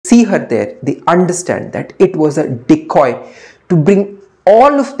see her there, they understand that it was a decoy to bring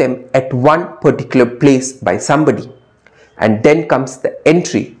all of them at one particular place by somebody. And then comes the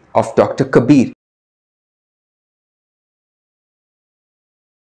entry of Dr. Kabir.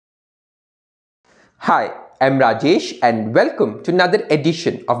 Hi, I'm Rajesh and welcome to another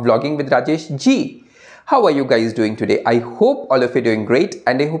edition of Vlogging with Rajesh Ji. How are you guys doing today? I hope all of you are doing great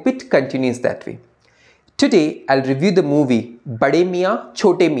and I hope it continues that way. Today, I'll review the movie Bade Miyan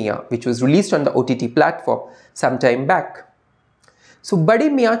Chote Miyan, which was released on the OTT platform some time back. So Bade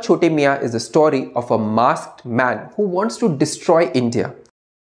Miyan Chote Miyan is the story of a masked man who wants to destroy India.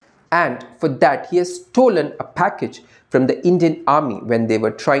 And for that, he has stolen a package from the Indian army when they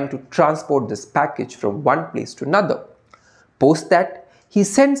were trying to transport this package from one place to another. Post that, he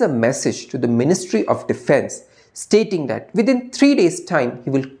sends a message to the Ministry of Defense stating that within 3 days' time, he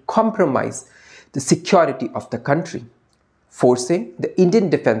will compromise the security of the country, forcing the Indian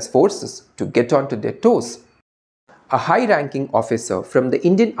Defense Forces to get onto their toes. A high-ranking officer from the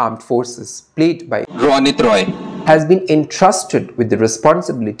Indian Armed Forces, played by Roy, has been entrusted with the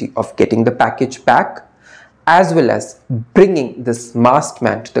responsibility of getting the package back, as well as bringing this masked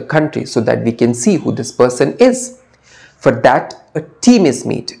man to the country so that we can see who this person is. For that, a team is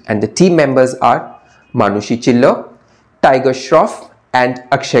made, and the team members are Manushi Chillar, Tiger Shroff, and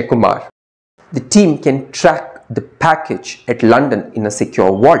Akshay Kumar. The team can track the package at London in a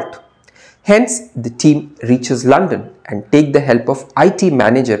secure vault. Hence, the team reaches London and take the help of IT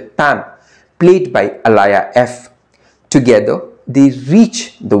manager Pam, played by Alaya F. Together, they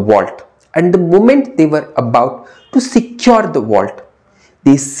reach the vault, and the moment they were about to secure the vault,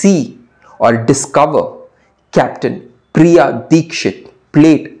 they see or discover Captain Priya Dikshit,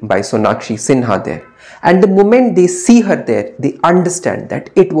 played by Sonakshi Sinha there. And the moment they see her there, they understand that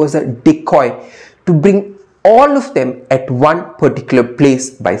it was a decoy to bring all of them at one particular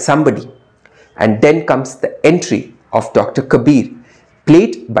place by somebody. And then comes the entry of Dr. Kabir,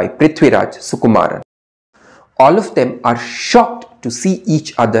 played by Prithviraj Sukumaran. All of them are shocked to see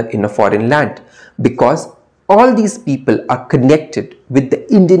each other in a foreign land because all these people are connected with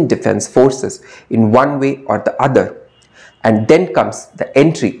the Indian Defense Forces in one way or the other. And then comes the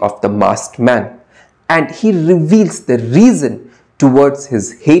entry of the masked man, and he reveals the reason towards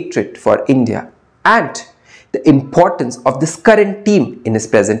his hatred for India and the importance of this current team in his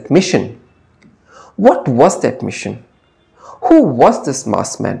present mission. What was that mission? Who was this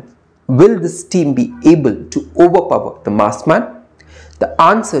masked man? Will this team be able to overpower the masked man? The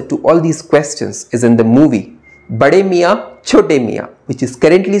answer to all these questions is in the movie Bade Miyan Chote Miyan, which is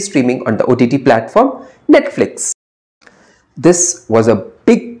currently streaming on the OTT platform Netflix. This was a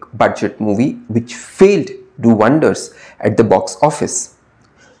big budget movie which failed to do wonders at the box office.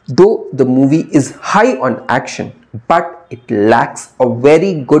 Though the movie is high on action, but it lacks a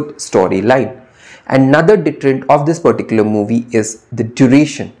very good storyline. Another deterrent of this particular movie is the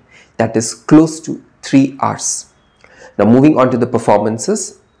duration, that is close to 3 hours. Now moving on to the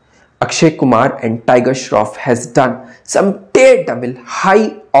performances, Akshay Kumar and Tiger Shroff has done some daredevil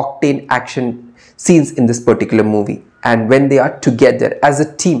high octane action scenes in this particular movie, and when they are together as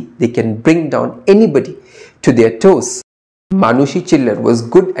a team, they can bring down anybody to their toes. Manushi Chillar was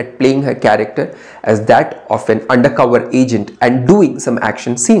good at playing her character as that of an undercover agent and doing some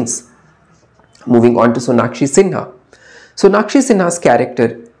action scenes. Moving on to Sonakshi Sinha. Sonakshi Sinha's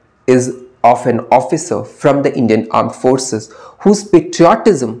character is of an officer from the Indian Armed Forces whose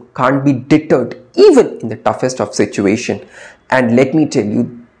patriotism can't be deterred even in the toughest of situation. And let me tell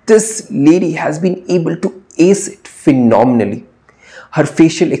you, this lady has been able to ace it phenomenally. Her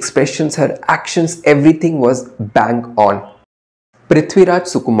facial expressions, her actions, everything was bang on. Prithviraj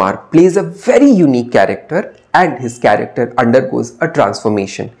Sukumar plays a very unique character, and his character undergoes a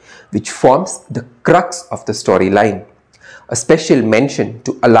transformation which forms the crux of the storyline. A special mention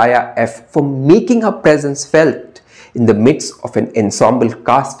to Alaya F for making her presence felt in the midst of an ensemble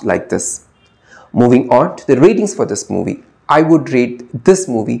cast like this. Moving on to the ratings for this movie, I would rate this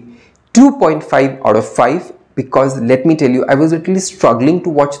movie 2.5 out of 5 because let me tell you, I was literally struggling to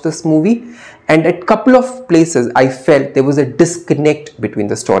watch this movie, and at a couple of places I felt there was a disconnect between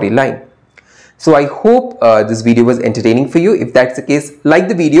the storyline. So I hope this video was entertaining for you. If that's the case, like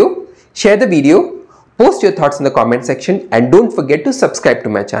the video, share the video, post your thoughts in the comment section, and don't forget to subscribe to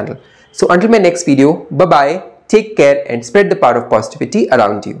my channel. So until my next video, bye bye, take care and spread the power of positivity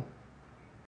around you.